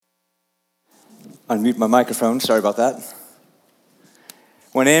Unmute my microphone. Sorry about that.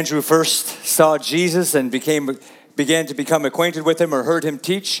 When Andrew first saw Jesus and began to become acquainted with him or heard him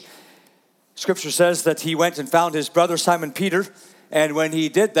teach, Scripture says that he went and found his brother Simon Peter. And when he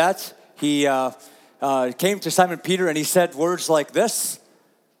did that, he came to Simon Peter and he said words like this.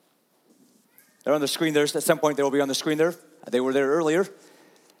 They're on the screen there. At some point they will be on the screen there. They were there earlier.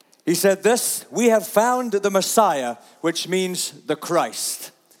 He said this: "We have found the Messiah," which means the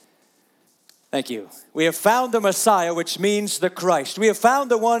Christ. Thank you. We have found the Messiah, which means the Christ. We have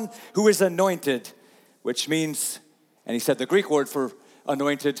found the one who is anointed, which means, and he said the Greek word for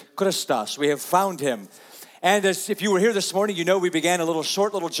anointed, Christos. We have found him. And as if you were here this morning, you know we began a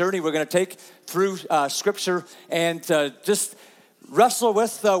short little journey we're going to take through Scripture and just wrestle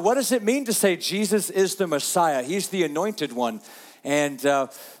with what does it mean to say Jesus is the Messiah? He's the anointed one. And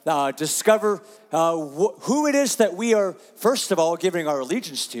discover who it is that we are, first of all, giving our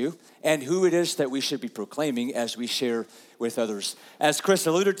allegiance to, and who it is that we should be proclaiming as we share with others. As Chris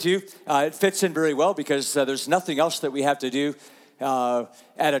alluded to, it fits in very well because there's nothing else that we have to do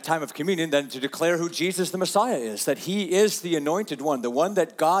at a time of communion than to declare who Jesus the Messiah is, that he is the anointed one, the one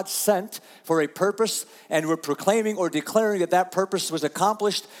that God sent for a purpose, and we're proclaiming or declaring that that purpose was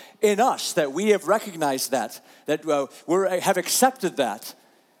accomplished in us, that we have recognized that we have accepted that.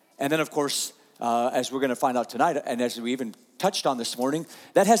 And then, of course, as we're going to find out tonight, and as we even touched on this morning,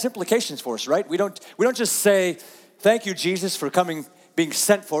 that has implications for us, right? We don't just say, "Thank you, Jesus, for being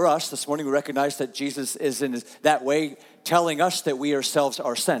sent for us." This morning we recognize that Jesus is in that way telling us that we ourselves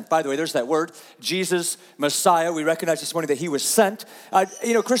are sent. By the way, there's that word, Jesus, Messiah. We recognize this morning that he was sent.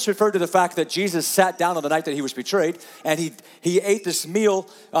 Chris referred to the fact that Jesus sat down on the night that he was betrayed, and he ate this meal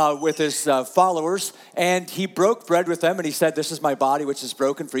with his followers, and he broke bread with them, and he said, "This is my body, which is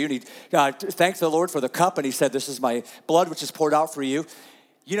broken for you." And he thanked the Lord for the cup, and he said, "This is my blood, which is poured out for you."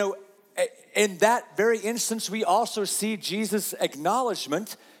 In that very instance, we also see Jesus'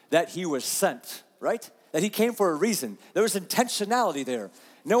 acknowledgement that he was sent, right? That he came for a reason. There was intentionality there.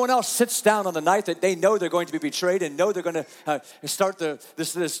 No one else sits down on the night that they know they're going to be betrayed and know they're going to start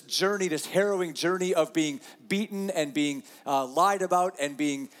this journey, this harrowing journey of being beaten and being lied about and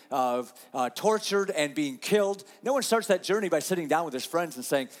being tortured and being killed. No one starts that journey by sitting down with his friends and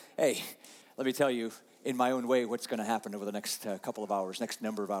saying, "Hey, let me tell you in my own way what's going to happen over the next couple of hours, next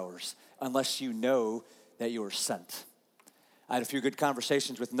number of hours," unless you know that you are sent. I had a few good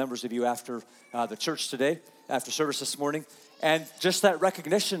conversations with members of you after the church today, after service this morning, and just that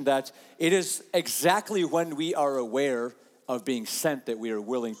recognition that it is exactly when we are aware of being sent that we are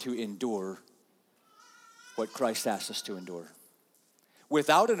willing to endure what Christ asks us to endure.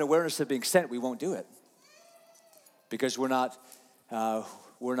 Without an awareness of being sent, we won't do it because we're not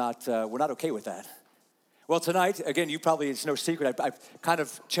okay with that. Well, tonight, again, it's no secret, I've kind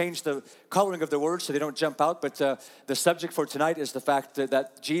of changed the coloring of the words so they don't jump out, but the subject for tonight is the fact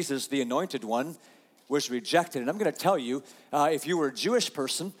that Jesus, the anointed one, was rejected. And I'm going to tell you, if you were a Jewish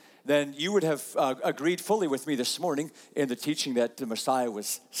person, then you would have agreed fully with me this morning in the teaching that the Messiah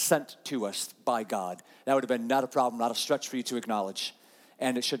was sent to us by God. That would have been not a problem, not a stretch for you to acknowledge,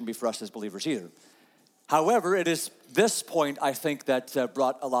 and it shouldn't be for us as believers either. However, it is this point, I think, that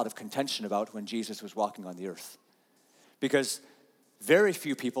brought a lot of contention about when Jesus was walking on the earth. Because very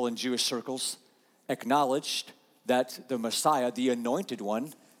few people in Jewish circles acknowledged that the Messiah, the anointed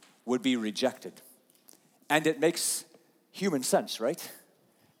one, would be rejected. And it makes human sense, right?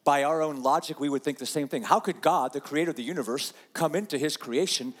 By our own logic, we would think the same thing. How could God, the creator of the universe, come into his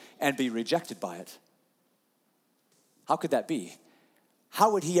creation and be rejected by it? How could that be?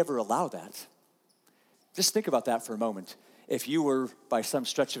 How would he ever allow that? Just think about that for a moment. If you were, by some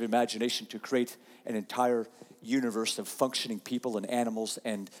stretch of imagination, to create an entire universe of functioning people and animals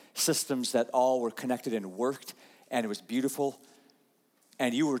and systems that all were connected and worked, and it was beautiful,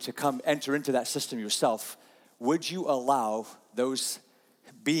 and you were to enter into that system yourself, would you allow those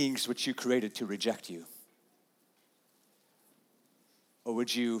beings which you created to reject you? Or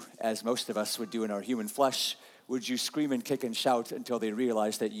would you, as most of us would do in our human flesh, would you scream and kick and shout until they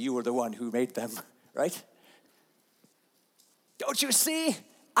realize that you were the one who made them? Right? Don't you see?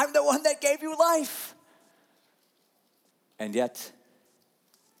 I'm the one that gave you life. And yet,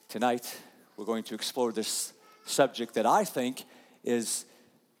 tonight, we're going to explore this subject that I think is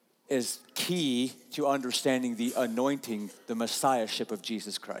key to understanding the anointing, the messiahship of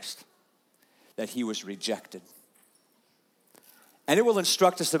Jesus Christ, that he was rejected. And it will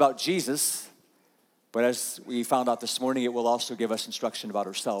instruct us about Jesus, but as we found out this morning, it will also give us instruction about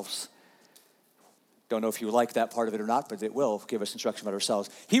ourselves. Don't know if you like that part of it or not, but it will give us instruction about ourselves.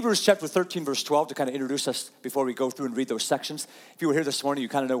 Hebrews chapter 13, verse 12, to kind of introduce us before we go through and read those sections. If you were here this morning, you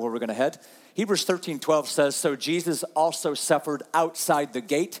kind of know where we're going to head. Hebrews 13, 12 says, "So Jesus also suffered outside the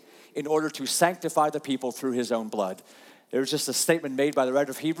gate in order to sanctify the people through his own blood." There's just a statement made by the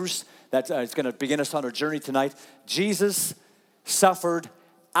writer of Hebrews that is going to begin us on our journey tonight. Jesus suffered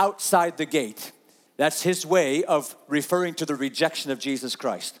outside the gate. That's his way of referring to the rejection of Jesus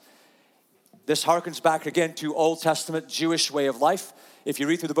Christ. This harkens back again to Old Testament Jewish way of life. If you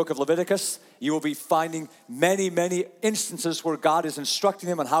read through the book of Leviticus, you will be finding many, many instances where God is instructing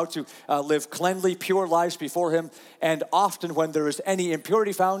them on how to live cleanly, pure lives before him. And often when there is any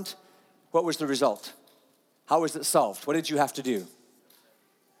impurity found, what was the result? How was it solved? What did you have to do?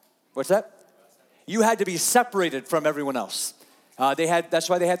 What's that? You had to be separated from everyone else. That's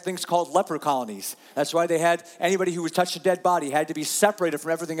why they had things called leper colonies. That's why they had anybody who would touch a dead body had to be separated from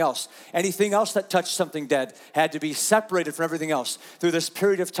everything else. Anything else that touched something dead had to be separated from everything else through this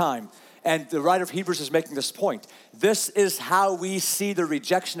period of time. And the writer of Hebrews is making this point. This is how we see the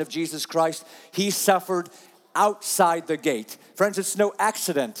rejection of Jesus Christ. He suffered outside the gate. Friends, it's no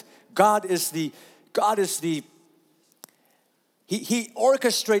accident. He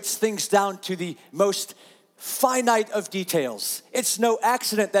orchestrates things down to the most finite of details. It's no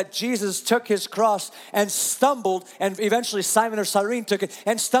accident that Jesus took his cross and stumbled, and eventually Simon of Cyrene took it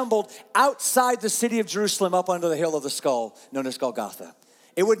and stumbled outside the city of Jerusalem up under the hill of the skull, known as Golgotha.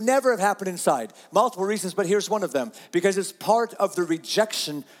 It would never have happened inside. Multiple reasons, but here's one of them. Because it's part of the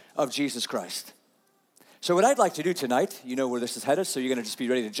rejection of Jesus Christ. So what I'd like to do tonight, you know where this is headed, so you're going to just be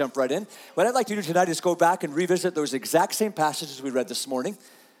ready to jump right in. What I'd like to do tonight is go back and revisit those exact same passages we read this morning.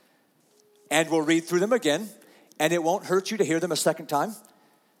 And we'll read through them again, and it won't hurt you to hear them a second time.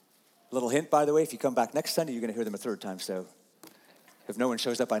 Little hint, by the way, if you come back next Sunday, you're going to hear them a third time, so if no one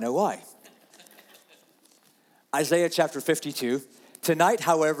shows up, I know why. Isaiah chapter 52. Tonight,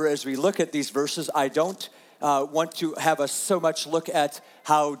 however, as we look at these verses, I don't want to have us so much look at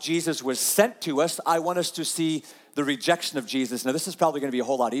how Jesus was sent to us. I want us to see the rejection of Jesus. Now, this is probably going to be a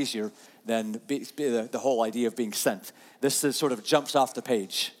whole lot easier than the whole idea of being sent. This is sort of jumps off the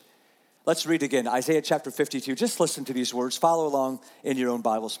page. Let's read again, Isaiah chapter 52. Just listen to these words. Follow along in your own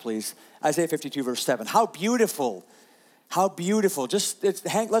Bibles, please. Isaiah 52, verse 7. How beautiful. Just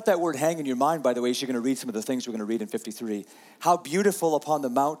let that word hang in your mind, by the way, as you're going to read some of the things we're going to read in 53. How beautiful upon the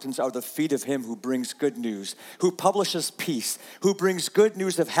mountains are the feet of him who brings good news, who publishes peace, who brings good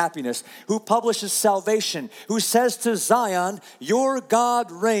news of happiness, who publishes salvation, who says to Zion, your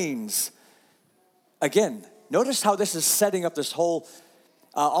God reigns. Again, notice how this is setting up this whole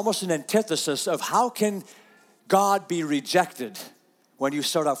almost an antithesis of how can God be rejected when you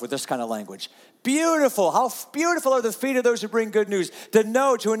start off with this kind of language. Beautiful. How beautiful are the feet of those who bring good news.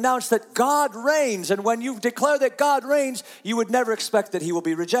 To announce that God reigns. And when you declare that God reigns, you would never expect that he will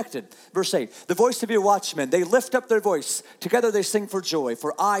be rejected. Verse 8, the voice of your watchmen, they lift up their voice. Together they sing for joy.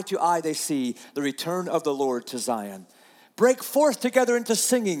 For eye to eye they see the return of the Lord to Zion. Break forth together into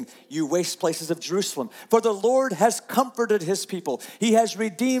singing, you waste places of Jerusalem. For the Lord has comforted his people. He has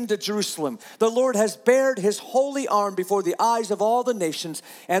redeemed Jerusalem. The Lord has bared his holy arm before the eyes of all the nations,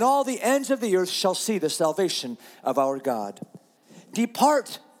 and all the ends of the earth shall see the salvation of our God.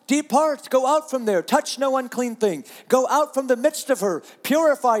 Depart, go out from there. Touch no unclean thing. Go out from the midst of her.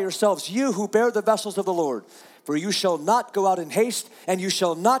 Purify yourselves, you who bear the vessels of the Lord. For you shall not go out in haste, and you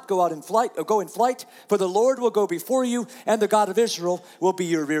shall not go out in flight, or go in flight, for the Lord will go before you, and the God of Israel will be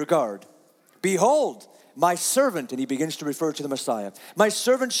your rear guard. Behold, my servant, and he begins to refer to the Messiah. My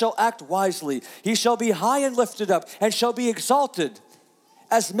servant shall act wisely. He shall be high and lifted up, and shall be exalted.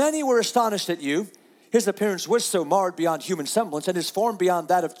 As many were astonished at you, his appearance was so marred beyond human semblance, and his form beyond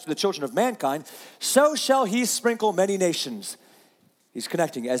that of the children of mankind, so shall he sprinkle many nations. He's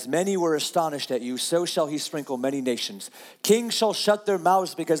connecting. As many were astonished at you, so shall he sprinkle many nations. Kings shall shut their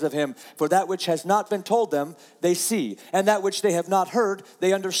mouths because of him, for that which has not been told them, they see, and that which they have not heard,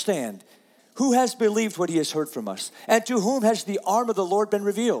 they understand. Who has believed what he has heard from us? And to whom has the arm of the Lord been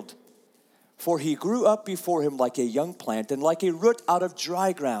revealed? For he grew up before him like a young plant, and like a root out of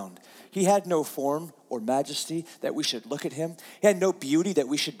dry ground. He had no form or majesty that we should look at him. He had no beauty that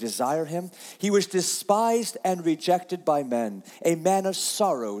we should desire him. He was despised and rejected by men, a man of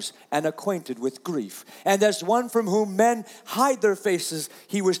sorrows and acquainted with grief. And as one from whom men hide their faces,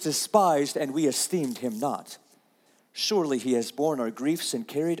 he was despised, and we esteemed him not. Surely he has borne our griefs and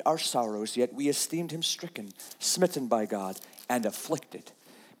carried our sorrows, yet we esteemed him stricken, smitten by God, and afflicted.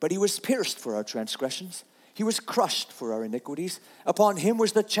 But he was pierced for our transgressions. He was crushed for our iniquities. Upon him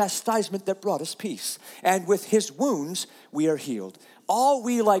was the chastisement that brought us peace. And with his wounds we are healed. All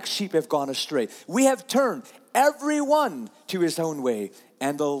we like sheep have gone astray. We have turned every one to his own way.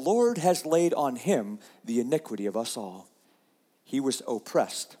 And the Lord has laid on him the iniquity of us all. He was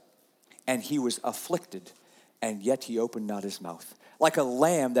oppressed and he was afflicted, and yet he opened not his mouth. Like a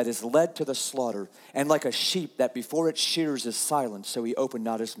lamb that is led to the slaughter, and like a sheep that before its shearers is silent, so he opened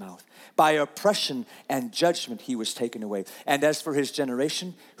not his mouth. By oppression and judgment he was taken away. And as for his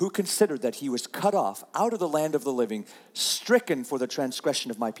generation, who considered that he was cut off out of the land of the living, stricken for the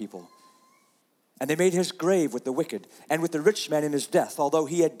transgression of my people. And they made his grave with the wicked, and with the rich man in his death, although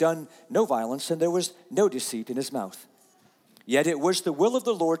he had done no violence, and there was no deceit in his mouth. Yet it was the will of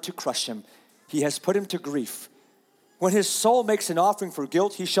the Lord to crush him. He has put him to grief. When his soul makes an offering for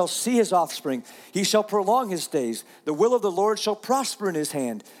guilt, he shall see his offspring. He shall prolong his days. The will of the Lord shall prosper in his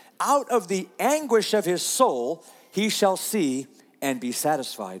hand. Out of the anguish of his soul, he shall see and be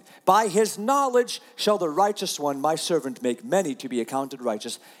satisfied. By his knowledge shall the righteous one, my servant, make many to be accounted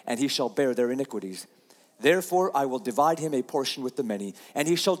righteous, and he shall bear their iniquities. Therefore I will divide him a portion with the many, and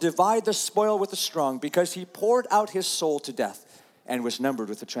he shall divide the spoil with the strong, because he poured out his soul to death and was numbered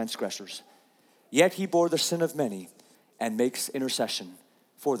with the transgressors. Yet he bore the sin of many and makes intercession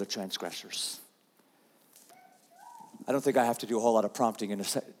for the transgressors. I don't think I have to do a whole lot of prompting in a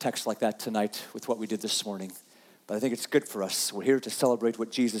text like that tonight with what we did this morning, but I think it's good for us. We're here to celebrate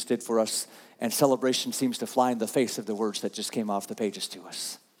what Jesus did for us, and celebration seems to fly in the face of the words that just came off the pages to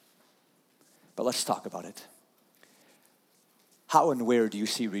us. But let's talk about it. How and where do you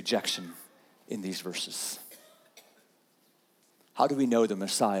see rejection in these verses? How do we know the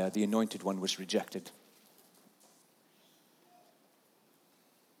Messiah, the anointed one, was rejected?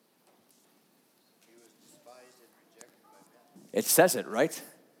 It says it, right?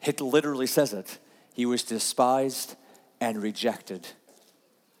 It literally says it. He was despised and rejected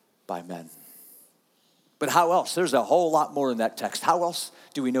by men. But how else? There's a whole lot more in that text. How else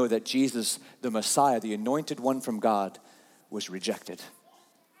do we know that Jesus, the Messiah, the anointed one from God, was rejected?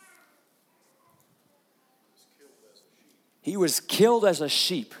 He was killed as a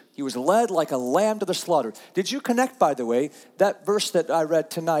sheep. He was led like a lamb to the slaughter. Did you connect, by the way, that verse that I read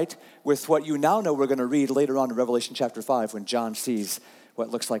tonight with what you now know we're going to read later on in Revelation chapter 5 when John sees what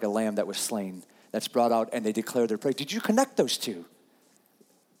looks like a lamb that was slain, that's brought out, and they declare their praise? Did you connect those two?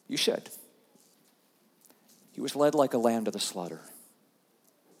 You should. He was led like a lamb to the slaughter.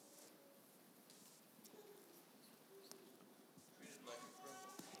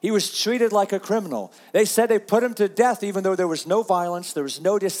 He was treated like a criminal. They said they put him to death even though there was no violence, there was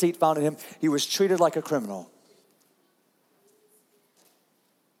no deceit found in him. He was treated like a criminal.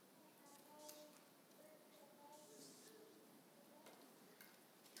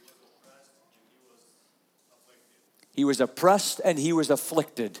 He was oppressed and he was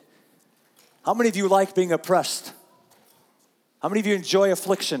afflicted. How many of you like being oppressed? How many of you enjoy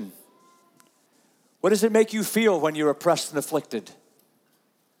affliction? What does it make you feel when you're oppressed and afflicted?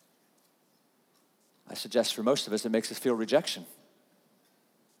 I suggest for most of us, it makes us feel rejection.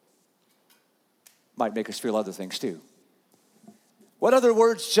 Might make us feel other things too. What other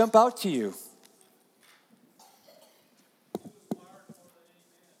words jump out to you?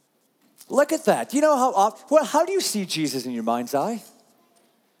 Look at that. You know how do you see Jesus in your mind's eye?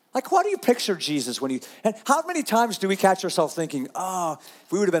 Like, what do you picture Jesus when you, and how many times do we catch ourselves thinking,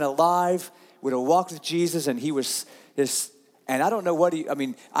 if we would have been alive, would have walked with Jesus, and he was this, and I don't know what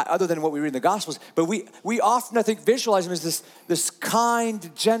other than what we read in the Gospels, but we often, I think, visualize him as this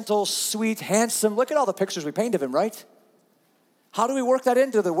kind, gentle, sweet, handsome. Look at all the pictures we paint of him, right? How do we work that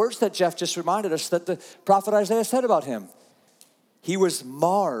into the words that Jeff just reminded us that the prophet Isaiah said about him? He was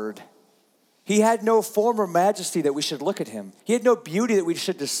marred. He had no form or majesty that we should look at him. He had no beauty that we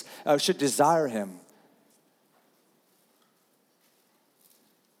should desire him.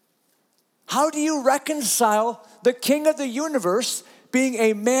 How do you reconcile the King of the universe being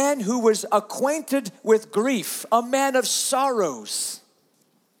a man who was acquainted with grief, a man of sorrows?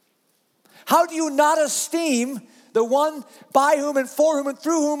 How do you not esteem the one by whom and for whom and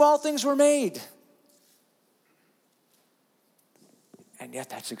through whom all things were made? And yet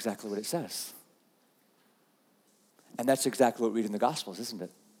that's exactly what it says. And that's exactly what we read in the Gospels, isn't it?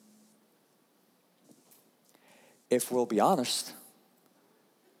 If we'll be honest,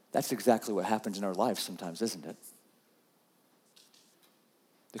 that's exactly what happens in our lives sometimes, isn't it?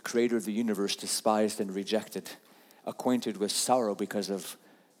 The creator of the universe despised and rejected, acquainted with sorrow because of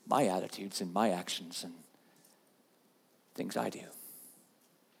my attitudes and my actions and things I do.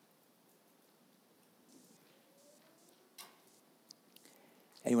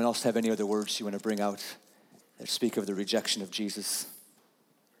 Anyone else have any other words you want to bring out that speak of the rejection of Jesus.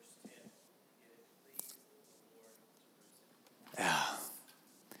 Yeah.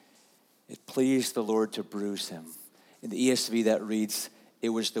 It pleased the Lord to bruise him. In the ESV that reads, it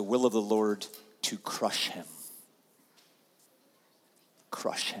was the will of the Lord to crush him.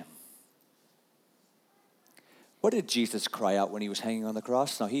 Crush him. What did Jesus cry out when he was hanging on the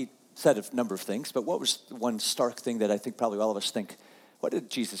cross? Now, he said a number of things, but what was one stark thing that I think probably all of us think? What did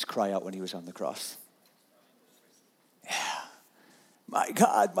Jesus cry out when he was on the cross? Yeah.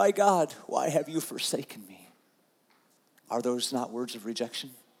 My God, why have you forsaken me? Are those not words of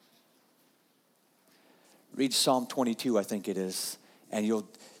rejection? Read Psalm 22, I think it is, and you'll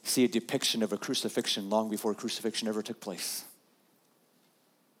see a depiction of a crucifixion long before crucifixion ever took place.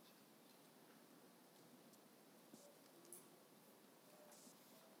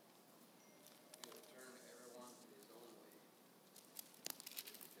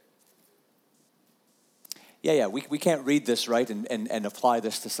 Yeah, we can't read this, right, and apply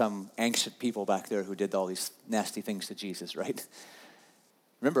this to some ancient people back there who did all these nasty things to Jesus, right?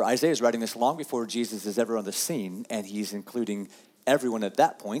 Remember, Isaiah is writing this long before Jesus is ever on the scene, and he's including everyone at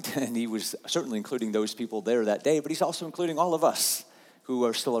that point, and he was certainly including those people there that day, but he's also including all of us who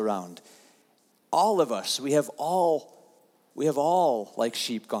are still around. All of us, we have all, like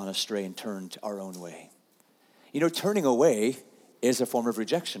sheep, gone astray and turned our own way. You know, turning away is a form of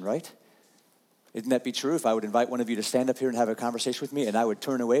rejection, right? Wouldn't that be true? If I would invite one of you to stand up here and have a conversation with me and I would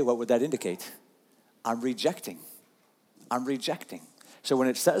turn away, what would that indicate? I'm rejecting. So when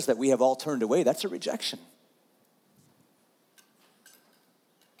it says that we have all turned away, that's a rejection.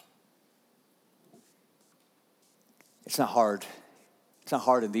 It's not hard. It's not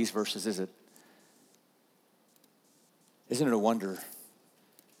hard in these verses, is it? Isn't it a wonder? Do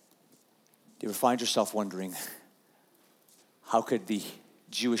you ever find yourself wondering, how could the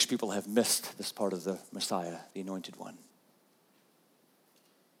Jewish people have missed this part of the Messiah, the Anointed One?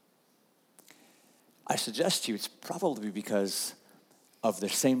 I suggest to you it's probably because of the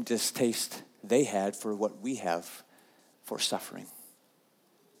same distaste they had for what we have for suffering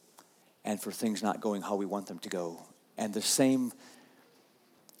and for things not going how we want them to go, and the same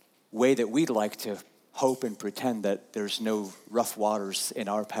way that we'd like to hope and pretend that there's no rough waters in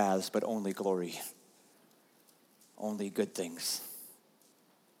our paths, but only glory, only good things.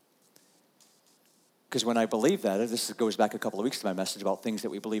 Because when I believe that, this goes back a couple of weeks to my message about things that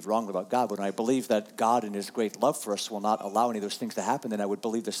we believe wrongly about God. When I believe that God in his great love for us will not allow any of those things to happen, then I would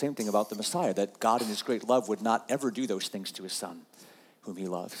believe the same thing about the Messiah, that God in his great love would not ever do those things to his son, whom he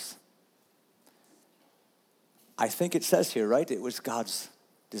loves. I think it says here, right? It was God's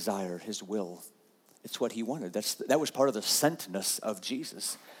desire, his will. It's what he wanted. That was part of the sentness of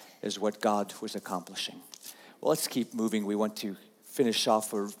Jesus, is what God was accomplishing. Well, let's keep moving. We want to finish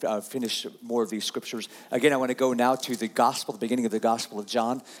more of these scriptures. Again, I want to go now to the gospel, the beginning of the Gospel of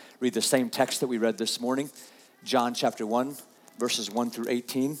John. Read the same text that we read this morning. John chapter 1, verses 1 through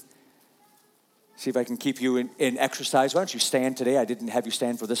 18. See if I can keep you in exercise. Why don't you stand today? I didn't have you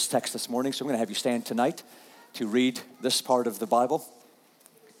stand for this text this morning, so I'm going to have you stand tonight to read this part of the Bible.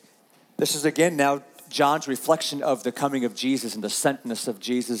 This is again now John's reflection of the coming of Jesus and the sentness of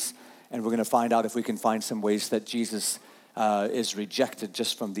Jesus, and we're going to find out if we can find some ways that Jesus is rejected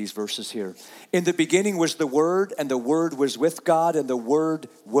just from these verses here. In the beginning was the Word, and the Word was with God, and the Word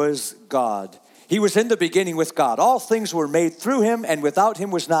was God. He was in the beginning with God. All things were made through him, and without him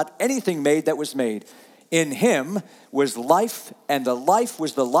was not anything made that was made. In him was life, and the life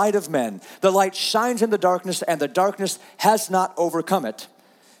was the light of men. The light shines in the darkness, and the darkness has not overcome it.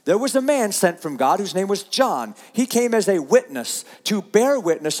 There was a man sent from God whose name was John. He came as a witness to bear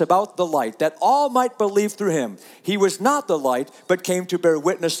witness about the light, that all might believe through him. He was not the light, but came to bear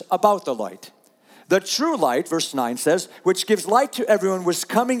witness about the light. The true light, verse 9 says, which gives light to everyone, was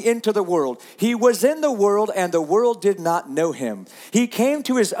coming into the world. He was in the world, and the world did not know him. He came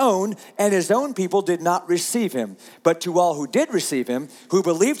to his own, and his own people did not receive him. But to all who did receive him, who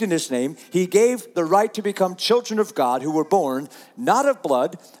believed in his name, he gave the right to become children of God, who were born not of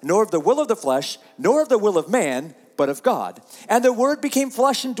blood, nor of the will of the flesh, nor of the will of man, but of God. And the Word became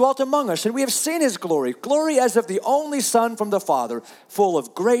flesh and dwelt among us, and we have seen his glory, glory as of the only Son from the Father, full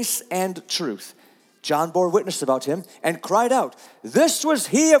of grace and truth. John bore witness about him and cried out, "This was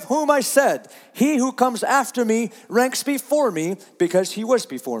he of whom I said, he who comes after me ranks before me, because he was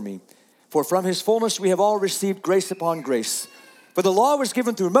before me. For from his fullness we have all received grace upon grace. For the law was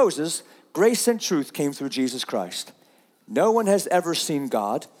given through Moses, grace and truth came through Jesus Christ. No one has ever seen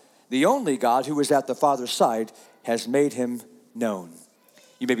God. The only God who is at the Father's side has made him known."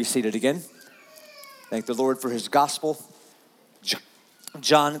 You may be seated again. Thank the Lord for his gospel.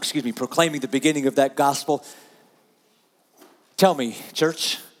 John, proclaiming the beginning of that gospel. Tell me,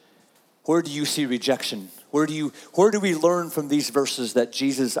 church, where do you see rejection? Where do we learn from these verses that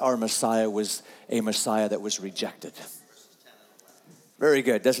Jesus, our Messiah, was a Messiah that was rejected? Very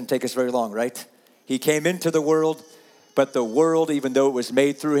good. Doesn't take us very long, right? He came into the world, but the world, even though it was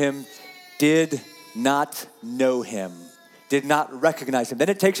made through him, did not know him, did not recognize him. Then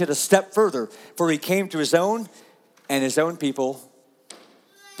it takes it a step further, for he came to his own, and his own people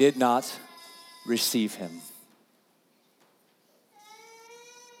did not receive him.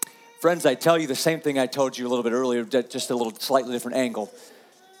 Friends, I tell you the same thing I told you a little bit earlier, just a little slightly different angle.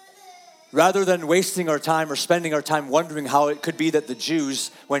 Rather than wasting our time or spending our time wondering how it could be that the Jews,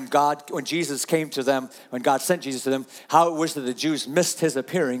 when Jesus came to them, when God sent Jesus to them, how it was that the Jews missed his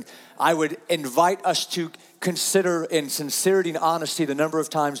appearing, I would invite us to consider in sincerity and honesty the number of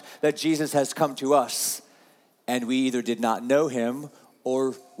times that Jesus has come to us, and we either did not know him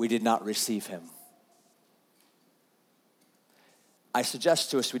or we did not receive him. I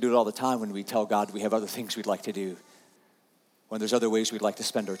suggest to us we do it all the time when we tell God we have other things we'd like to do, when there's other ways we'd like to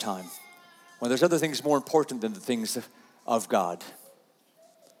spend our time, when there's other things more important than the things of God.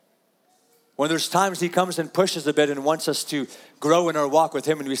 When there's times he comes and pushes a bit and wants us to grow in our walk with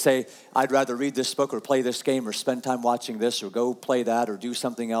him, and we say, I'd rather read this book or play this game or spend time watching this or go play that or do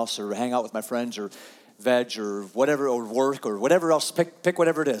something else or hang out with my friends or veg or whatever, or work or whatever else, pick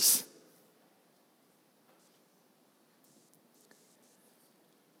whatever it is.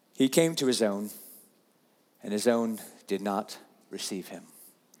 He came to his own, and his own did not receive him.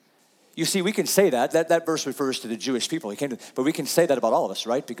 You see, we can say that verse refers to the Jewish people. But we can say that about all of us,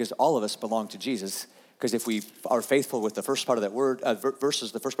 right? Because all of us belong to Jesus. Because if we are faithful with the first part of that word,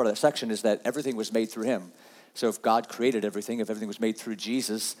 verses, the first part of that section is that everything was made through him. So if God created everything, if everything was made through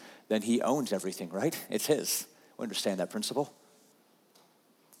Jesus, then he owns everything, right? It's his. We understand that principle.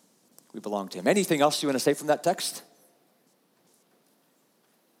 We belong to him. Anything else you want to say from that text?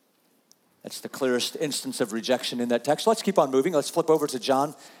 That's the clearest instance of rejection in that text. Let's keep on moving. Let's flip over to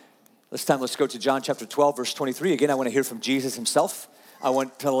John. This time, let's go to John chapter 12, verse 23. Again, I want to hear from Jesus himself. I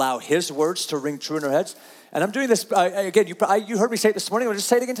want to allow his words to ring true in our heads. And I'm doing this, again, you heard me say it this morning. I'll just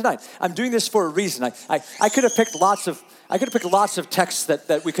say it again tonight. I'm doing this for a reason. I could have picked lots of texts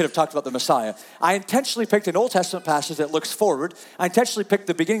that we could have talked about the Messiah. I intentionally picked an Old Testament passage that looks forward. I intentionally picked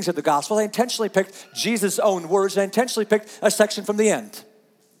the beginnings of the gospel. I intentionally picked Jesus' own words. I intentionally picked a section from the end.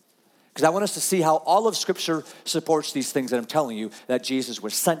 Because I want us to see how all of Scripture supports these things that I'm telling you, that Jesus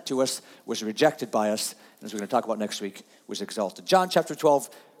was sent to us, was rejected by us, and as we're going to talk about next week, was exalted. John chapter 12,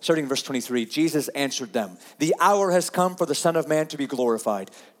 starting in verse 23, Jesus answered them, "The hour has come for the Son of Man to be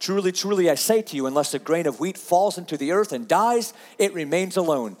glorified. Truly, truly, I say to you, unless a grain of wheat falls into the earth and dies, it remains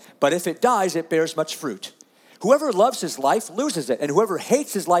alone. But if it dies, it bears much fruit. Whoever loves his life loses it, and whoever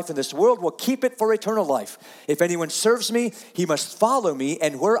hates his life in this world will keep it for eternal life. If anyone serves me, he must follow me,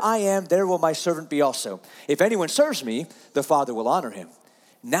 and where I am, there will my servant be also. If anyone serves me, the Father will honor him.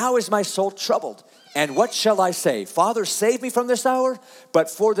 Now is my soul troubled, and what shall I say? Father, save me from this hour? But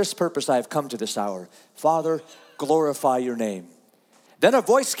for this purpose I have come to this hour. Father, glorify your name." Then a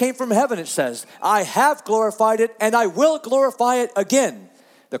voice came from heaven, it says, "I have glorified it, and I will glorify it again."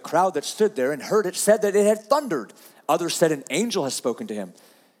 The crowd that stood there and heard it said that it had thundered. Others said an angel has spoken to him.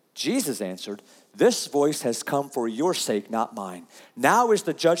 Jesus answered, "This voice has come for your sake, not mine. Now is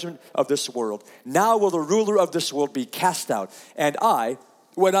the judgment of this world. Now will the ruler of this world be cast out. And I,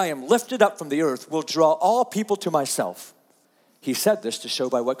 when I am lifted up from the earth, will draw all people to myself." He said this to show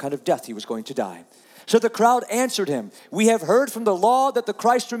by what kind of death he was going to die. So the crowd answered him, "We have heard from the law that the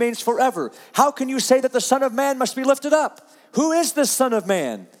Christ remains forever. How can you say that the Son of Man must be lifted up? Who is this Son of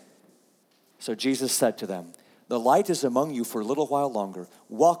Man?" So Jesus said to them, "The light is among you for a little while longer.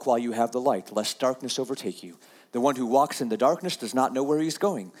 Walk while you have the light, lest darkness overtake you. The one who walks in the darkness does not know where he is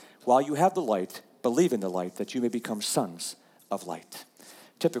going. While you have the light, believe in the light, that you may become sons of light."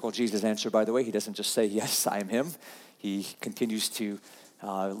 Typical Jesus answer, by the way. He doesn't just say, "Yes, I am him." He continues to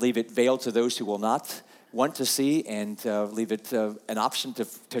leave it veiled to those who will not want to see, and leave it an option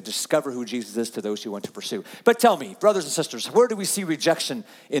to discover who Jesus is to those who want to pursue. But tell me, brothers and sisters, where do we see rejection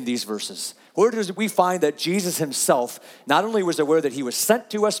in these verses? Where do we find that Jesus himself not only was aware that he was sent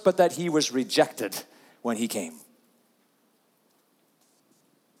to us, but that he was rejected when he came?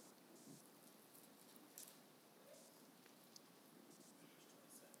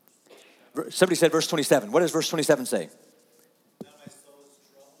 Somebody said verse 27. What does verse 27 say?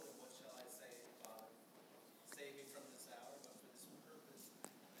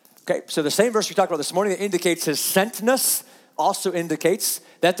 Okay, so the same verse we talked about this morning that indicates his sentness also indicates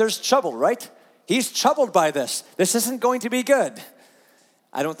that there's trouble, right? He's troubled by this. This isn't going to be good.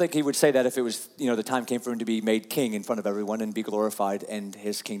 I don't think he would say that if it was, the time came for him to be made king in front of everyone and be glorified and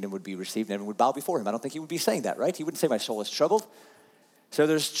his kingdom would be received and everyone would bow before him. I don't think he would be saying that, right? He wouldn't say my soul is troubled. So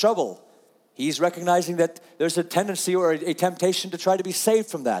there's trouble. He's recognizing that there's a tendency or a temptation to try to be saved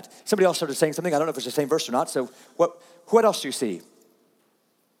from that. Somebody else started saying something. I don't know if it's the same verse or not. So what else do you see?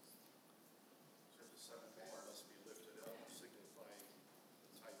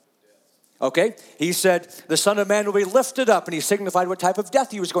 Okay, he said, the Son of Man will be lifted up, and he signified what type of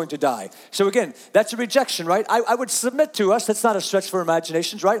death he was going to die. So again, that's a rejection, right? I would submit to us, that's not a stretch for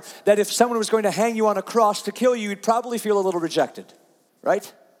imaginations, right? That if someone was going to hang you on a cross to kill you, you'd probably feel a little rejected,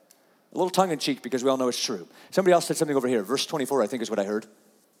 right? A little tongue-in-cheek, because we all know it's true. Somebody else said something over here. Verse 24, I think, is what I heard.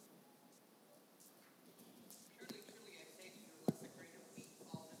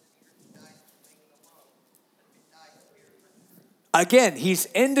 Again, he's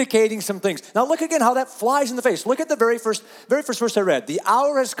indicating some things. Now look again how that flies in the face. Look at the very first verse I read. The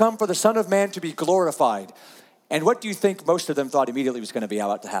hour has come for the Son of Man to be glorified. And what do you think most of them thought immediately was going to be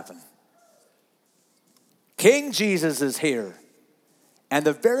about to happen? King Jesus is here. And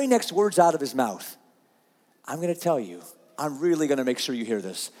the very next words out of his mouth, I'm going to tell you, I'm really going to make sure you hear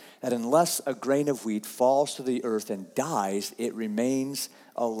this, that unless a grain of wheat falls to the earth and dies, it remains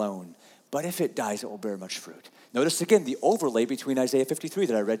alone. But if it dies, it will bear much fruit. Notice again the overlay between Isaiah 53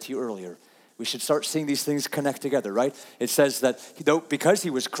 that I read to you earlier. We should start seeing these things connect together, right? It says that because he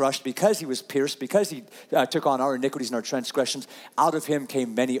was crushed, because he was pierced, because he took on our iniquities and our transgressions, out of him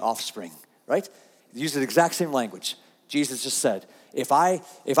came many offspring, right? He used the exact same language. Jesus just said, if I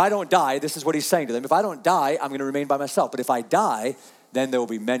don't die, this is what he's saying to them, if I don't die, I'm going to remain by myself. But if I die, then there will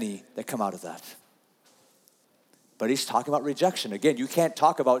be many that come out of that. But he's talking about rejection. Again, you can't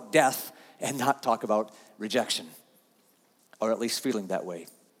talk about death and not talk about rejection, or at least feeling that way.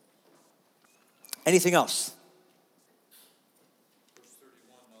 Anything else? Verse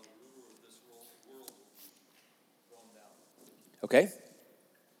 31, now the ruler of this world thrown down. Okay.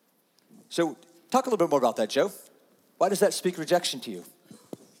 So talk a little bit more about that, Joe. Why does that speak rejection to you?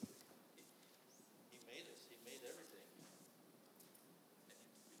 He made us. He made everything. And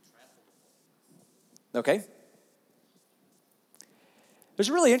we trampled upon. Okay. There's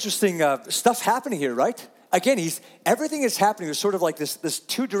really interesting stuff happening here, right? Again, everything is happening. There's sort of like this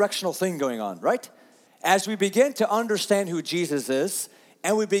two-directional thing going on, right? As we begin to understand who Jesus is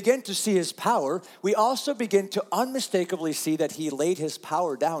and we begin to see his power, we also begin to unmistakably see that he laid his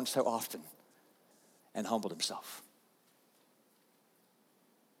power down so often and humbled himself.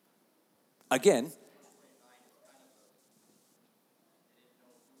 Again,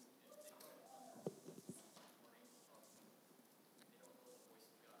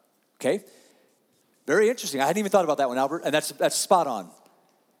 okay, very interesting. I hadn't even thought about that one, Albert, and that's spot on.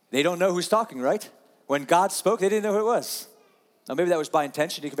 They don't know who's talking, right? When God spoke, they didn't know who it was. Now, maybe that was by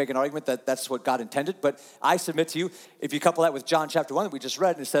intention. You can make an argument that that's what God intended, but I submit to you, if you couple that with John chapter 1 that we just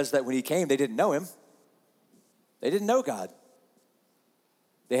read, and it says that when he came, they didn't know him. They didn't know God.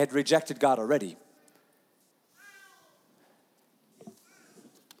 They had rejected God already.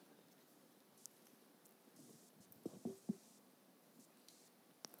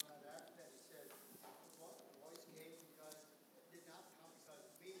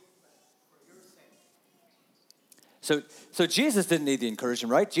 So Jesus didn't need the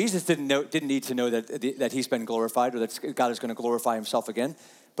encouragement, right? Jesus didn't need to know that he's been glorified or that God is going to glorify himself again.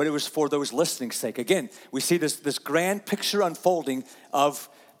 But it was for those listening's sake. Again, we see this grand picture unfolding of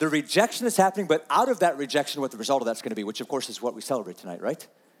the rejection that's happening, but out of that rejection, what the result of that's going to be, which of course is what we celebrate tonight, right?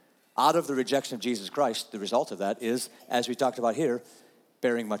 Out of the rejection of Jesus Christ, the result of that is, as we talked about here,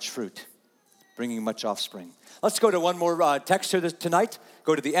 bearing much fruit, bringing much offspring. Let's go to one more text here tonight.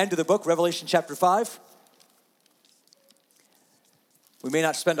 Go to the end of the book, Revelation chapter 5. We may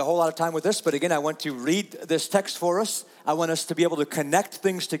not spend a whole lot of time with this, but again, I want to read this text for us. I want us to be able to connect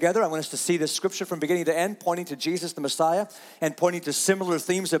things together. I want us to see this scripture from beginning to end, pointing to Jesus the Messiah and pointing to similar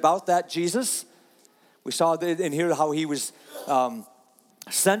themes about that Jesus. We saw in here how he was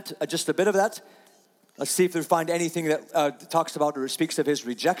sent, just a bit of that. Let's see if we find anything that talks about or speaks of his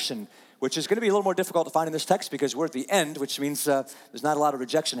rejection, which is going to be a little more difficult to find in this text because we're at the end, which means there's not a lot of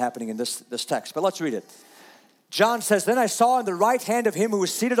rejection happening in this text. But let's read it. John says, then I saw in the right hand of him who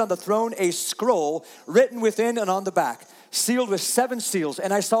was seated on the throne a scroll written within and on the back, sealed with 7 seals.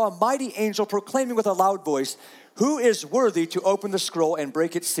 And I saw a mighty angel proclaiming with a loud voice, who is worthy to open the scroll and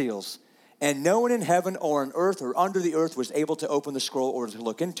break its seals? And no one in heaven or on earth or under the earth was able to open the scroll or to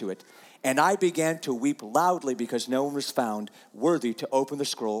look into it. And I began to weep loudly because no one was found worthy to open the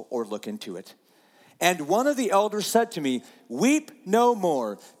scroll or look into it. And one of the elders said to me, weep no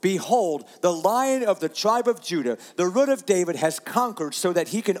more. Behold, the Lion of the tribe of Judah, the Root of David, has conquered so that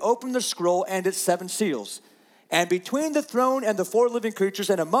he can open the scroll and its 7 seals. And between the throne and the 4 living creatures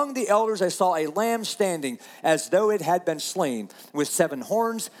and among the elders I saw a lamb standing as though it had been slain, with 7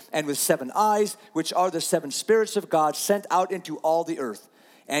 horns and with 7 eyes, which are the 7 spirits of God sent out into all the earth.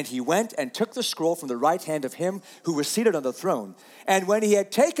 And he went and took the scroll from the right hand of him who was seated on the throne. And when he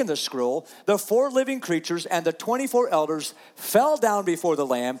had taken the scroll, the 4 living creatures and the 24 elders fell down before the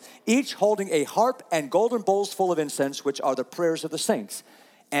Lamb, each holding a harp and golden bowls full of incense, which are the prayers of the saints.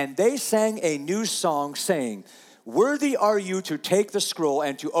 And they sang a new song, saying, worthy are you to take the scroll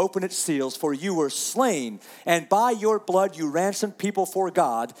and to open its seals, for you were slain, and by your blood you ransomed people for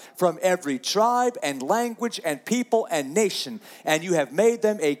God from every tribe and language and people and nation. And you have made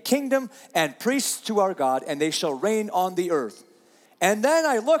them a kingdom and priests to our God, and they shall reign on the earth. And then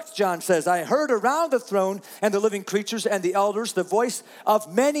I looked, John says, I heard around the throne and the living creatures and the elders the voice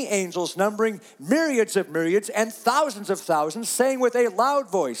of many angels, numbering myriads of myriads and thousands of thousands, saying with a loud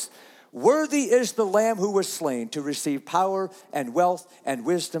voice, worthy is the Lamb who was slain to receive power and wealth and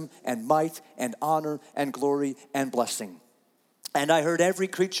wisdom and might and honor and glory and blessing. And I heard every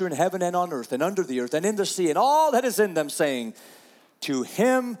creature in heaven and on earth and under the earth and in the sea and all that is in them saying, to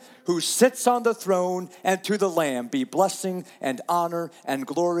him who sits on the throne and to the Lamb be blessing and honor and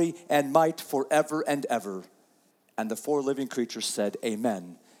glory and might forever and ever. And the 4 living creatures said,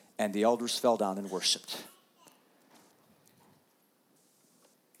 amen. And the elders fell down and worshiped.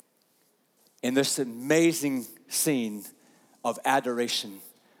 In this amazing scene of adoration,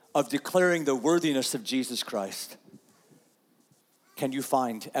 of declaring the worthiness of Jesus Christ, can you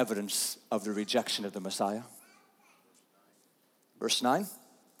find evidence of the rejection of the Messiah? Verse 9.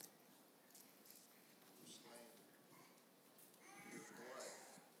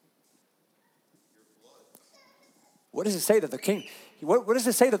 What does it say that the king, what does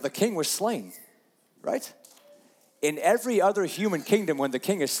it say that the king was slain? Right? In every other human kingdom, when the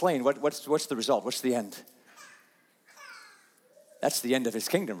king is slain, what's the result? What's the end? That's the end of his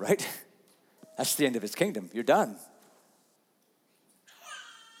kingdom, right? That's the end of his kingdom. You're done.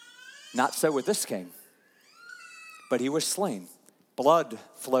 Not so with this king. But he was slain. Blood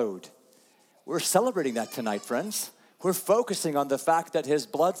flowed. We're celebrating that tonight, friends. We're focusing on the fact that his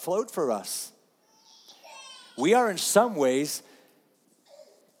blood flowed for us. We are in some ways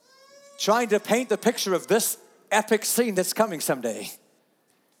trying to paint the picture of this epic scene that's coming someday.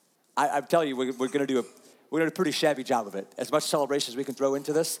 I'm telling you, we're going to do a pretty shabby job of it. As much celebration as we can throw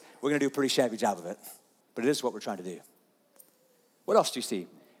into this, we're going to do a pretty shabby job of it. But it is what we're trying to do. What else do you see?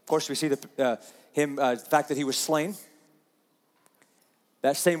 Of course, we see the fact that he was slain.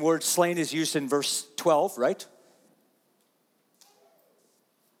 That same word slain is used in verse 12, right?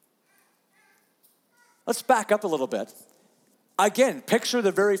 Let's back up a little bit. Again, picture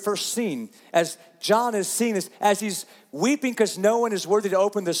the very first scene as John is seeing this, as he's weeping because no one is worthy to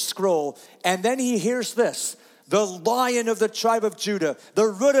open the scroll. And then he hears this, the Lion of the tribe of Judah, the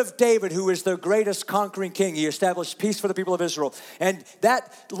Root of David, who is the greatest conquering king. He established peace for the people of Israel. And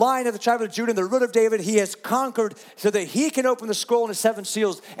that Lion of the tribe of Judah and the Root of David, he has conquered so that he can open the scroll and the 7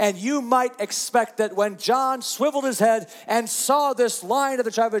 seals. And you might expect that when John swiveled his head and saw this Lion of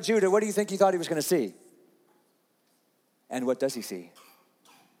the tribe of Judah, what do you think he thought he was going to see? And what does he see?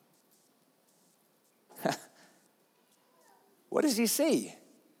 What does he see?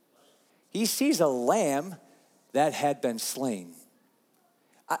 He sees a lamb that had been slain.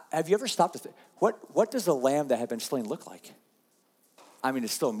 Have you ever stopped to think, what does a lamb that had been slain look like? I mean,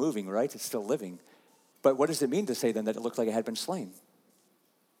 it's still moving, right? It's still living. But what does it mean to say then that it looked like it had been slain?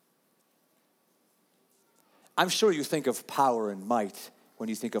 I'm sure you think of power and might when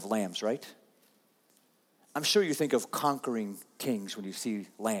you think of lambs, right? I'm sure you think of conquering kings when you see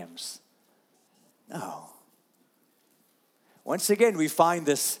lambs. No. Once again, we find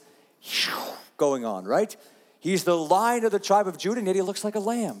this going on, right? He's the Lion of the tribe of Judah, and yet he looks like a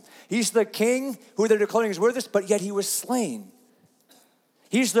lamb. He's the king who they're declaring is worthless, but yet he was slain.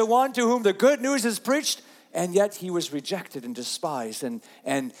 He's the one to whom the good news is preached, and yet he was rejected and despised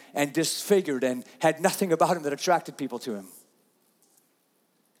and disfigured and had nothing about him that attracted people to him.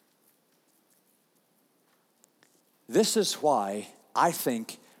 This is why I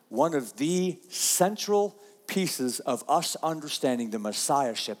think one of the central pieces of us understanding the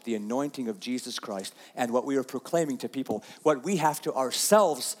Messiahship, the anointing of Jesus Christ, and what we are proclaiming to people, what we have to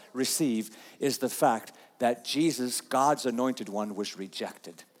ourselves receive is the fact that Jesus, God's anointed one, was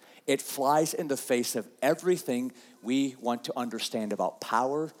rejected. It flies in the face of everything we want to understand about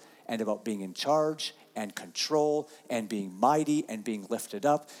power and about being in charge and control and being mighty and being lifted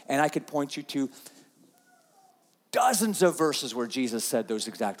up. And I could point you to dozens of verses where Jesus said those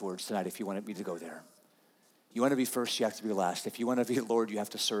exact words tonight if you wanted me to go there. You want to be first, you have to be last. If you want to be Lord, you have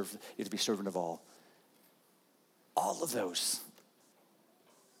to serve, you have to be servant of all. All of those.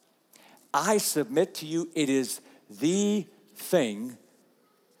 I submit to you, it is the thing,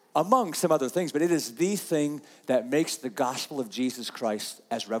 among some other things, but it is the thing that makes the gospel of Jesus Christ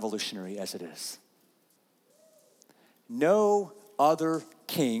as revolutionary as it is. No other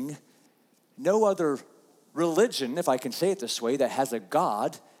king, no other religion, if I can say it this way, that has a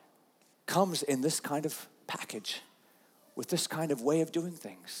God comes in this kind of package with this kind of way of doing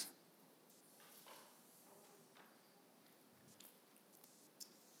things.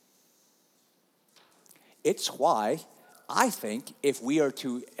 It's why I think if we are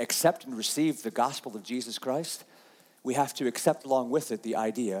to accept and receive the gospel of Jesus Christ, we have to accept along with it the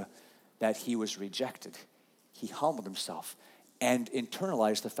idea that he was rejected. He humbled himself and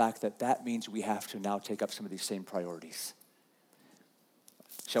internalized the fact that that means we have to now take up some of these same priorities.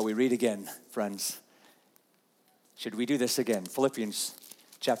 Shall we read again, friends? Should we do this again? Philippians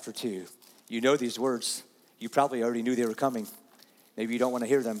chapter 2. You know these words. You probably already knew they were coming. Maybe you don't want to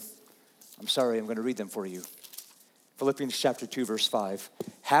hear them. I'm sorry, I'm going to read them for you. Philippians chapter 2, verse 5.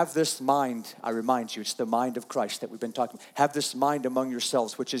 Have this mind, I remind you, it's the mind of Christ that we've been talking about. Have this mind among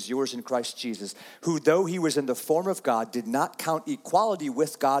yourselves, which is yours in Christ Jesus, who though he was in the form of God, did not count equality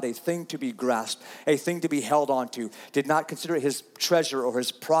with God a thing to be grasped, a thing to be held onto, did not consider it his treasure or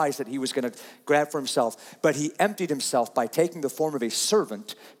his prize that he was going to grab for himself, but he emptied himself by taking the form of a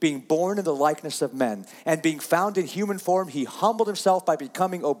servant, being born in the likeness of men, and being found in human form, he humbled himself by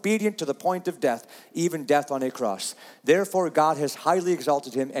becoming obedient to the point of death, even death on a cross. Therefore, God has highly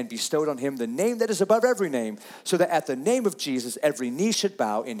exalted him and bestowed on him the name that is above every name, so that at the name of Jesus, every knee should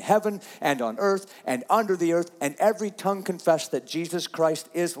bow in heaven and on earth and under the earth, and every tongue confess that Jesus Christ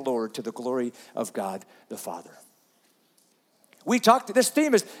is Lord, to the glory of God the Father. This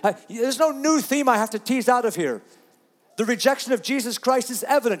theme is, there's no new theme I have to tease out of here. The rejection of Jesus Christ is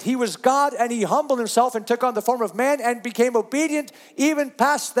evident. He was God and he humbled himself and took on the form of man and became obedient even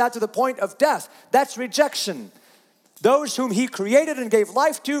past that to the point of death. That's rejection. Those whom he created and gave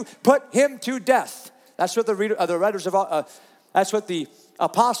life to, put him to death. That's what that's what the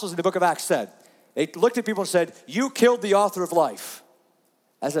apostles in the book of Acts said. They looked at people and said, you killed the author of life.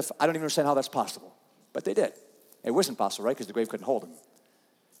 As if, I don't even understand how that's possible. But they did. It wasn't possible, right? Because the grave couldn't hold him.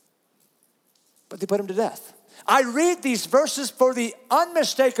 But they put him to death. I read these verses for the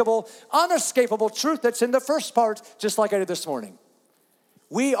unmistakable, unescapable truth that's in the first part, just like I did this morning.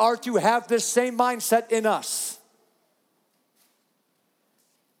 We are to have this same mindset in us.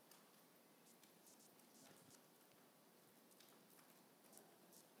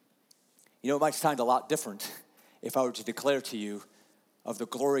 You know, it might sound a lot different if I were to declare to you of the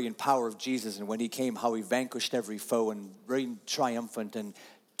glory and power of Jesus and when he came, how he vanquished every foe and reigned triumphant and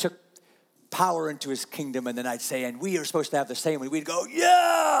took power into his kingdom. And then I'd say, and we are supposed to have the same. And we'd go,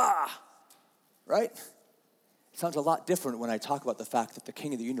 yeah! Right? It sounds a lot different when I talk about the fact that the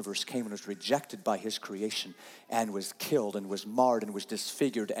King of the universe came and was rejected by his creation and was killed and was marred and was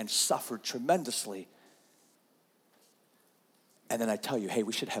disfigured and suffered tremendously. And then I tell you, hey,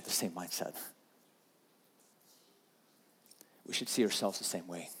 we should have the same mindset. We should see ourselves the same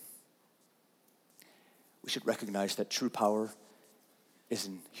way. We should recognize that true power is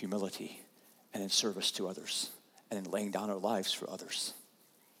in humility and in service to others and in laying down our lives for others.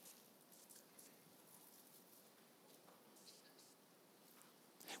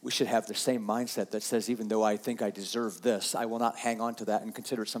 We should have the same mindset that says, even though I think I deserve this, I will not hang on to that and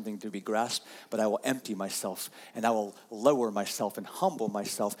consider it something to be grasped, but I will empty myself and I will lower myself and humble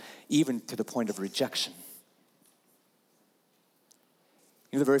myself even to the point of rejection.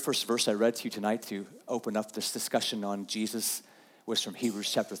 You know, the very first verse I read to you tonight to open up this discussion on Jesus was from Hebrews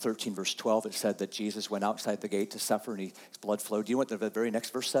chapter 13, verse 12. It said that Jesus went outside the gate to suffer and his blood flowed. Do you know what the very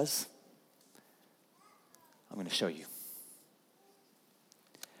next verse says? I'm going to show you.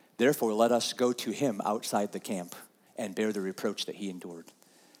 Therefore, let us go to him outside the camp and bear the reproach that he endured.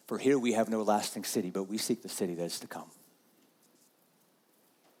 For here we have no lasting city, but we seek the city that is to come.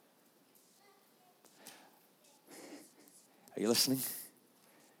 Are you listening?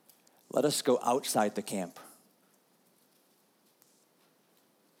 Let us go outside the camp.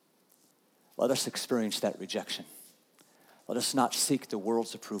 Let us experience that rejection. Let us not seek the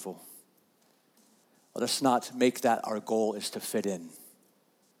world's approval. Let us not make that our goal is to fit in.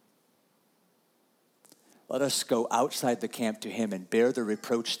 Let us go outside the camp to him and bear the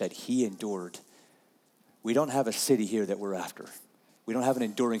reproach that he endured. We don't have a city here that we're after. We don't have an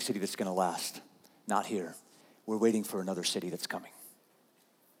enduring city that's going to last. Not here. We're waiting for another city that's coming.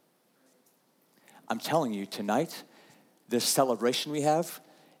 I'm telling you tonight, this celebration we have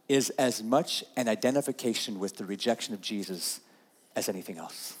is as much an identification with the rejection of Jesus as anything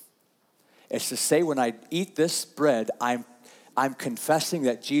else. It's to say when I eat this bread, I'm confessing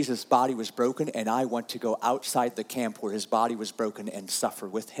that Jesus' body was broken, and I want to go outside the camp where his body was broken and suffer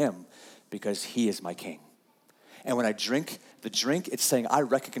with him because he is my king. And when I drink the drink, it's saying I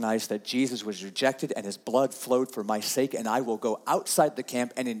recognize that Jesus was rejected and his blood flowed for my sake, and I will go outside the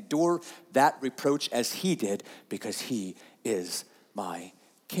camp and endure that reproach as he did because he is my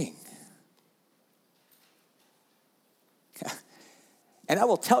king. And I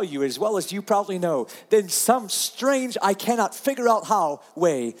will tell you, as well as you probably know, that in some strange, I cannot figure out how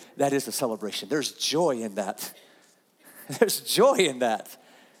way, that is a celebration. There's joy in that. There's joy in that.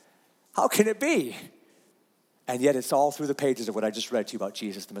 How can it be? And yet it's all through the pages of what I just read to you about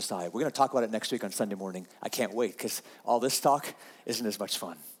Jesus the Messiah. We're going to talk about it next week on Sunday morning. I can't wait because all this talk isn't as much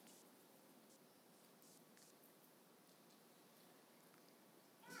fun.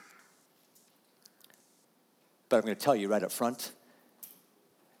 But I'm going to tell you right up front,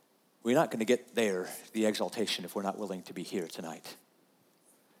 we're not going to get there, the exaltation, if we're not willing to be here tonight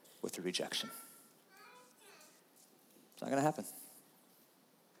with the rejection. It's not going to happen.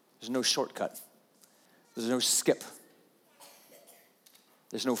 There's no shortcut. There's no skip.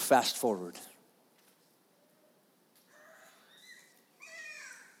 There's no fast forward.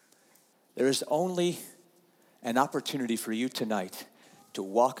 There is only an opportunity for you tonight to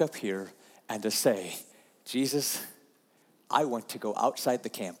walk up here and to say, Jesus, I want to go outside the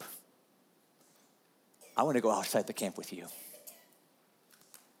camp. I want to go outside the camp with you.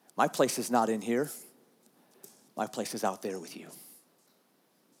 My place is not in here. My place is out there with you.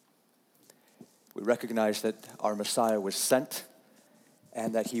 We recognize that our Messiah was sent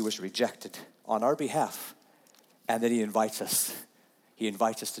and that he was rejected on our behalf, and that he invites us. He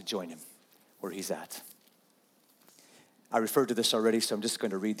invites us to join him where he's at. I referred to this already, so I'm just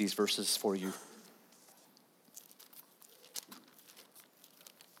going to read these verses for you.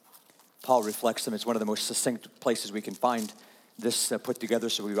 Paul reflects them. It's one of the most succinct places we can find this put together,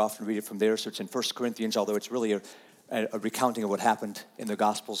 so we often read it from there. So it's in 1 Corinthians, although it's really a recounting of what happened in the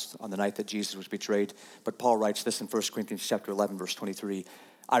Gospels on the night that Jesus was betrayed. But Paul writes this in 1 Corinthians chapter 11, verse 23.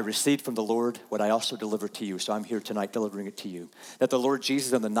 I received from the Lord what I also delivered to you. So I'm here tonight delivering it to you. That the Lord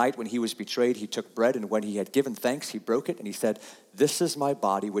Jesus, on the night when he was betrayed, he took bread, and when he had given thanks, he broke it, and he said, this is my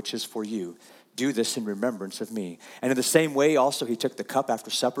body, which is for you. Do this in remembrance of me. And in the same way also he took the cup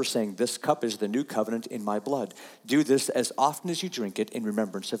after supper, saying, this cup is the new covenant in my blood. Do this as often as you drink it in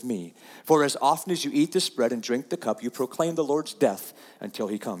remembrance of me. For as often as you eat this bread and drink the cup, you proclaim the Lord's death until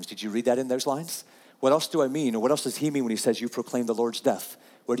he comes. Did you read that in those lines? What else do I mean? Or what else does he mean when he says you proclaim the Lord's death?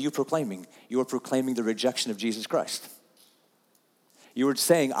 What are you proclaiming? You are proclaiming the rejection of Jesus Christ. You are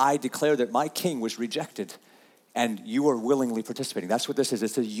saying, I declare that my king was rejected, and you are willingly participating. That's what this is.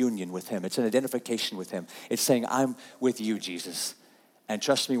 It's a union with him. It's an identification with him. It's saying, I'm with you, Jesus. And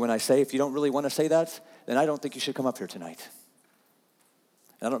trust me when I say, if you don't really want to say that, then I don't think you should come up here tonight.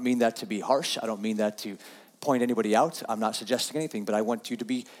 And I don't mean that to be harsh. I don't mean that to point anybody out. I'm not suggesting anything, but I want you to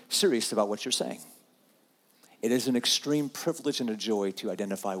be serious about what you're saying. It is an extreme privilege and a joy to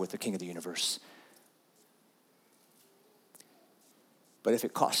identify with the King of the universe. But if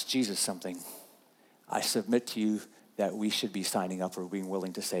it costs Jesus something, I submit to you that we should be signing up or being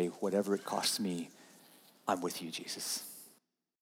willing to say, whatever it costs me, I'm with you, Jesus.